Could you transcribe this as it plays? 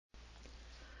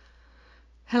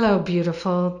Hello,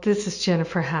 beautiful. This is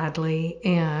Jennifer Hadley,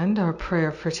 and our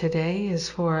prayer for today is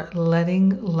for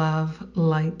letting love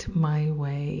light my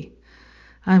way.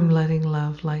 I'm letting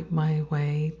love light my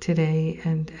way today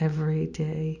and every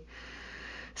day.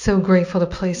 So grateful to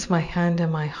place my hand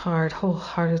on my heart,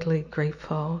 wholeheartedly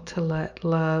grateful to let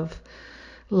love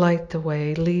light the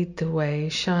way, lead the way,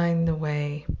 shine the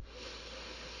way.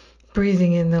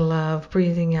 Breathing in the love,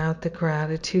 breathing out the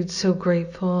gratitude. So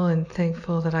grateful and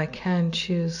thankful that I can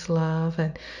choose love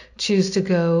and choose to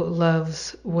go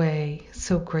love's way.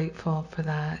 So grateful for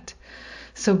that.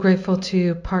 So grateful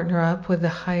to partner up with the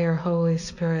higher Holy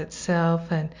Spirit self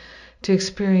and to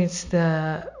experience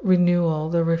the renewal,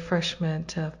 the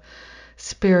refreshment of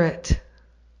spirit,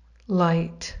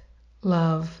 light,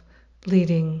 love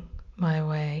leading my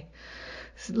way,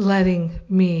 letting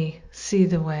me see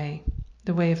the way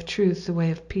of truth, the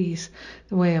way of peace,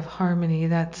 the way of harmony.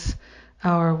 That's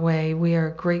our way. We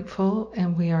are grateful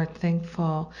and we are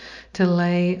thankful to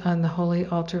lay on the holy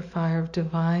altar fire of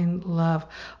divine love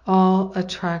all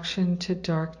attraction to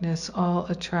darkness, all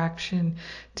attraction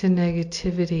to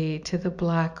negativity, to the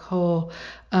black hole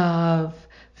of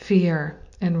fear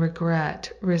and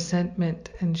regret,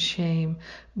 resentment and shame,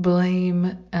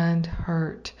 blame and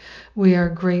hurt. We are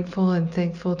grateful and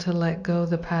thankful to let go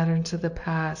the patterns of the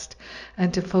past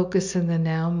and to focus in the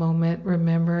now moment,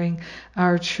 remembering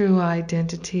our true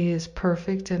identity is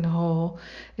perfect and whole.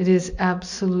 It is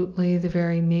absolutely the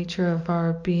very nature of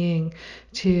our being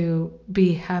to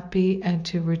be happy and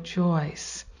to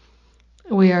rejoice.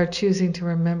 We are choosing to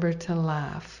remember to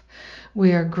laugh.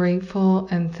 We are grateful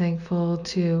and thankful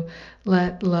to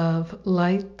let love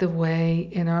light the way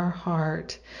in our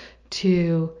heart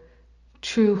to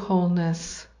true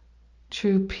wholeness,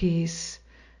 true peace,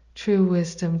 true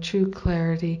wisdom, true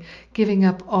clarity, giving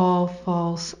up all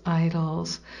false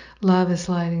idols. Love is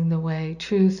lighting the way.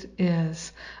 Truth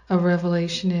is a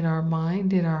revelation in our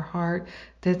mind, in our heart,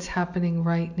 that's happening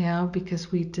right now because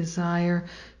we desire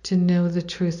to know the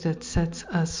truth that sets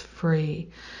us free.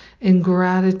 In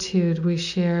gratitude, we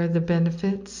share the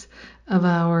benefits of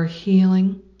our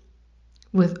healing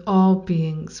with all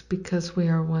beings because we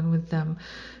are one with them.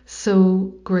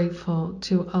 So grateful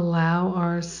to allow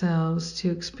ourselves to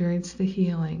experience the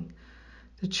healing,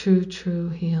 the true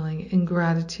healing. In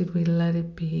gratitude, we let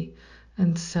it be,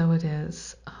 and so it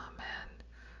is.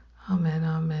 Amen.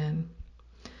 Amen.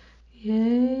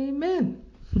 Amen.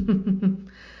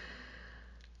 Amen.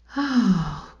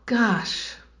 Oh,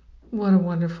 gosh. What a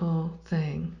wonderful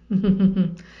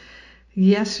thing.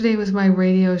 Yesterday was my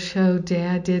radio show day.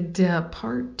 I did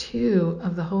part 2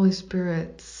 of the Holy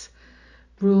Spirit's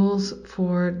Rules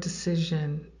for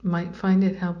Decision. Might find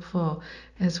it helpful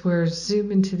as we're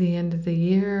zooming to the end of the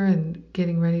year and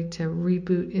getting ready to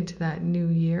reboot into that new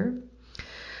year.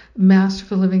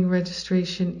 Masterful Living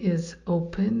registration is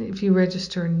open. If you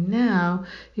register now,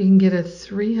 you can get a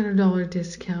 $300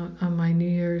 discount on my New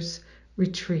Year's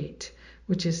retreat,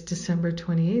 which is December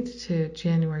 28th to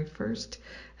January 1st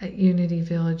at Unity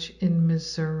Village in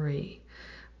Missouri.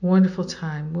 Wonderful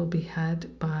time will be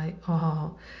had by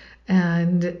all.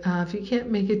 And if you can't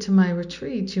make it to my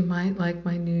retreat, you might like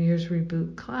my New Year's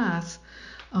Reboot class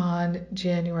on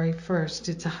January 1st.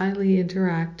 It's a highly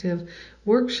interactive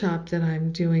workshop that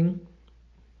I'm doing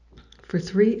for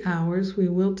 3 hours. We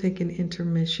will take an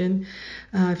intermission.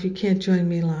 If you can't join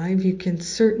me live, you can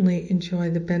certainly enjoy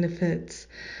the benefits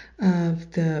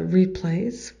of the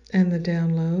replays and the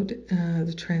download,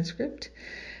 the transcript.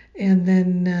 And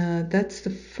then that's the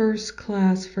first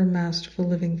class for Masterful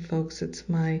Living folks. It's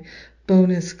my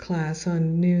bonus class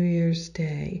on New Year's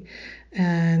Day.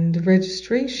 And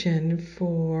registration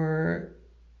for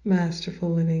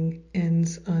Masterful Living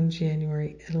ends on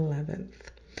January 11th.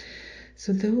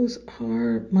 So those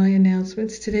are my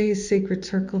announcements. Today is Sacred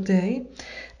Circle Day,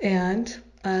 and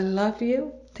I love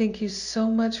you. Thank you so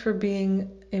much for being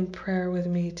in prayer with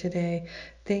me today.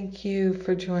 Thank you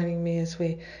for joining me as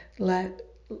we let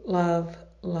love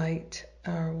light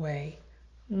our way.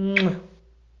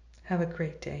 Have a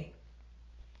great day.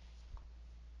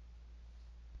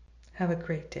 Have a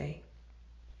great day.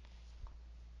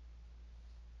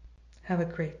 Have a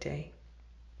great day.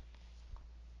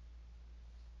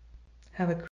 Have a